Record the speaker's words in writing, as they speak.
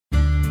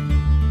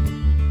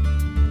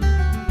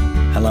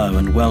Hello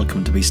and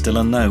welcome to Be Still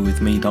and Know with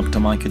me,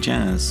 Dr. Micah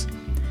Jazz.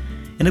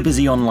 In a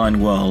busy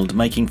online world,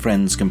 making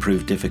friends can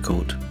prove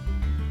difficult.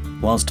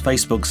 Whilst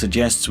Facebook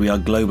suggests we are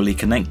globally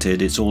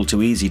connected, it's all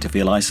too easy to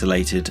feel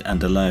isolated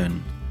and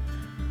alone.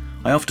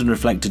 I often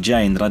reflect to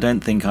Jane that I don't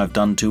think I've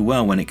done too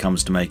well when it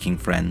comes to making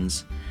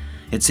friends.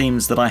 It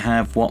seems that I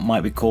have what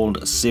might be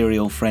called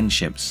serial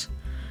friendships.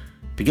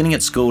 Beginning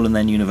at school and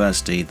then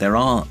university, there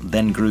are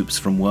then groups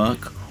from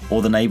work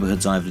or the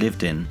neighbourhoods I've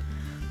lived in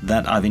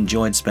that I've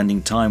enjoyed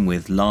spending time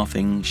with,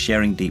 laughing,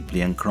 sharing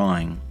deeply and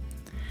crying.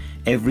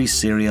 Every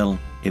serial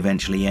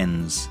eventually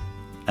ends,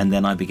 and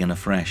then I begin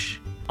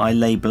afresh. I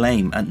lay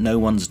blame at no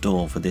one's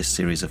door for this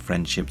series of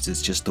friendships,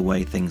 it's just the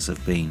way things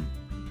have been.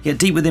 Yet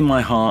deep within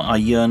my heart, I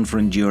yearn for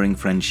enduring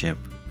friendship.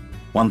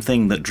 One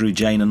thing that drew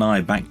Jane and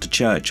I back to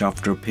church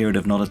after a period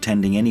of not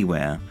attending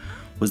anywhere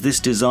was this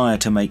desire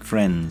to make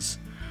friends.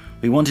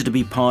 We wanted to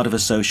be part of a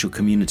social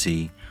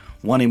community,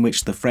 one in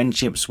which the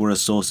friendships were a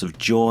source of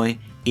joy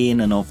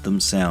in and of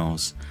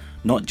themselves,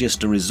 not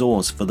just a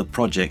resource for the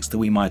projects that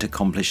we might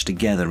accomplish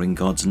together in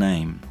God's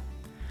name.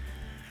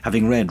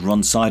 Having read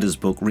Ron Sider's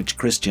book Rich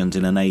Christians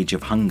in an Age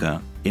of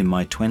Hunger in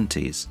my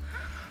 20s,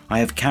 I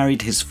have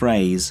carried his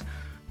phrase,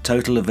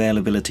 total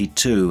availability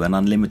to and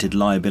unlimited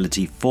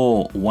liability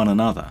for one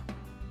another.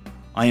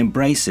 I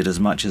embrace it as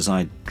much as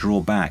I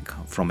draw back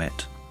from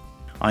it.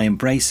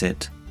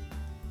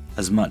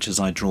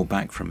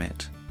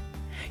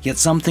 Yet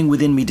something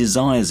within me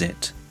desires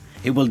it.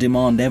 It will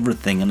demand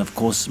everything, and of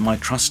course my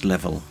trust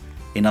level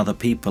in other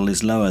people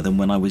is lower than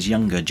when I was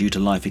younger due to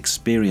life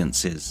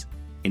experiences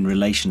in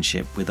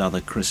relationship with other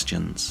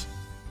Christians.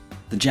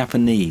 The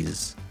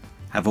Japanese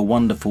have a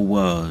wonderful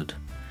word,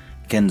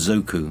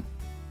 kenzoku.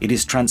 It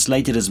is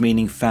translated as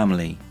meaning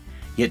family,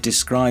 yet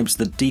describes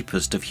the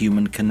deepest of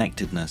human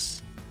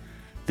connectedness.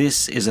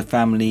 This is a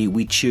family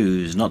we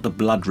choose, not the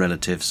blood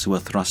relatives who are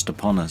thrust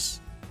upon us.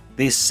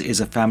 This is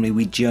a family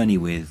we journey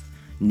with,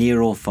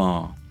 near or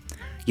far,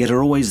 yet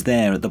are always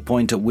there at the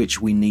point at which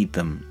we need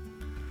them.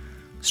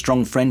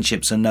 Strong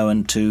friendships are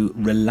known to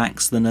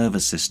relax the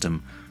nervous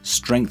system,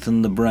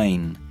 strengthen the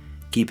brain,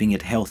 keeping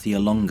it healthier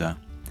longer,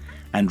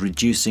 and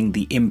reducing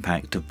the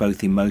impact of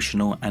both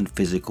emotional and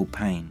physical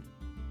pain.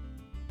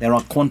 There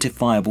are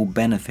quantifiable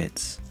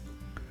benefits.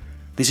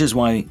 This is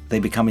why they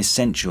become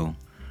essential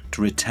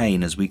to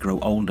retain as we grow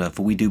older,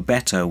 for we do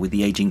better with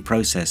the aging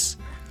process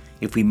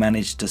if we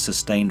manage to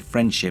sustain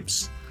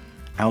friendships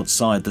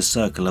outside the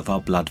circle of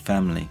our blood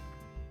family.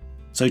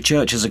 So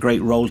church has a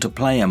great role to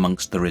play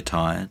amongst the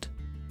retired.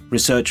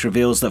 Research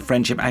reveals that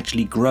friendship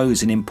actually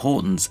grows in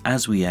importance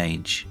as we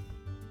age.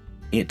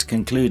 It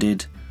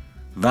concluded,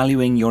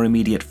 valuing your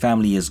immediate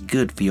family is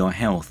good for your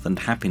health and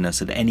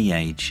happiness at any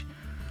age,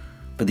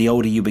 but the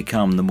older you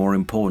become, the more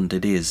important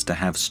it is to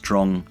have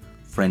strong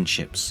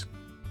friendships.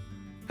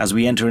 As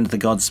we enter into the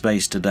God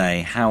space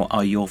today, how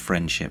are your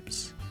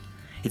friendships?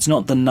 It's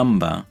not the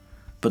number,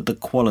 but the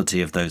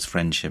quality of those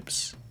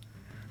friendships.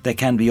 There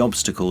can be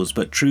obstacles,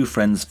 but true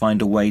friends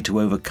find a way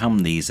to overcome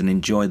these and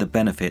enjoy the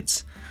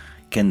benefits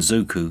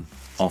kenzoku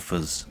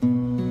offers.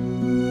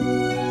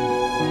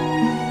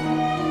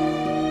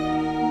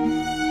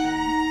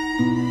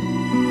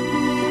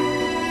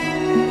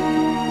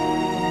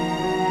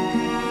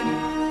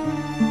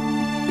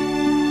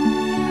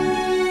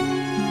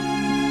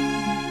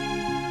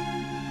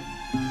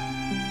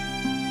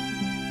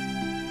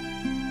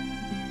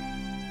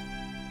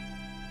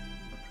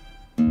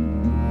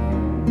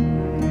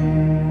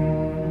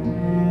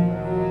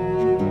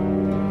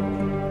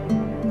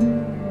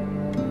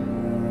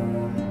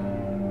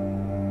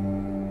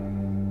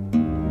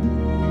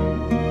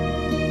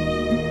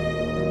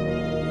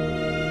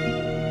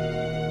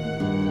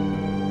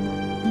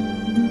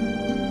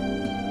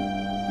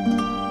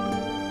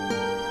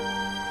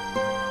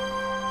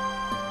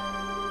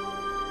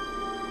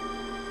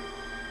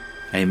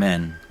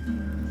 Amen.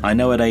 I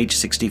know at age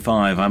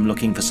 65 I'm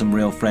looking for some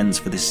real friends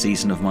for this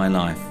season of my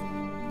life.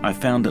 I've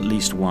found at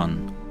least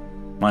one.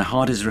 My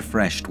heart is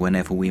refreshed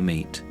whenever we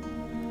meet.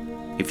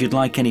 If you'd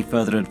like any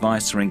further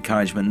advice or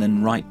encouragement,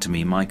 then write to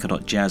me,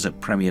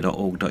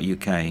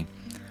 micah.jazz@premier.org.uk,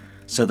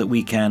 so that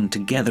we can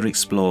together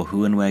explore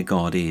who and where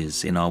God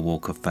is in our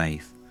walk of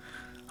faith.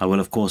 I will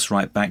of course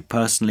write back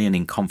personally and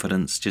in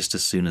confidence just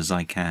as soon as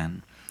I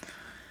can.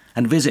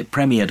 And visit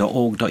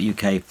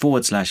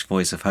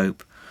premier.org.uk/Voice of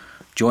Hope.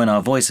 Join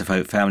our Voice of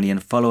Hope family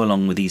and follow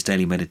along with these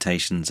daily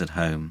meditations at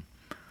home.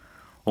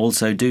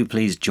 Also, do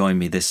please join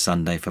me this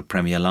Sunday for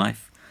Premier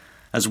Life,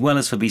 as well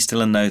as for Be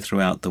Still and Know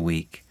throughout the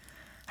week.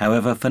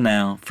 However, for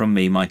now, from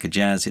me, Micah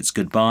Jazz, it's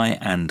goodbye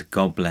and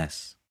God bless.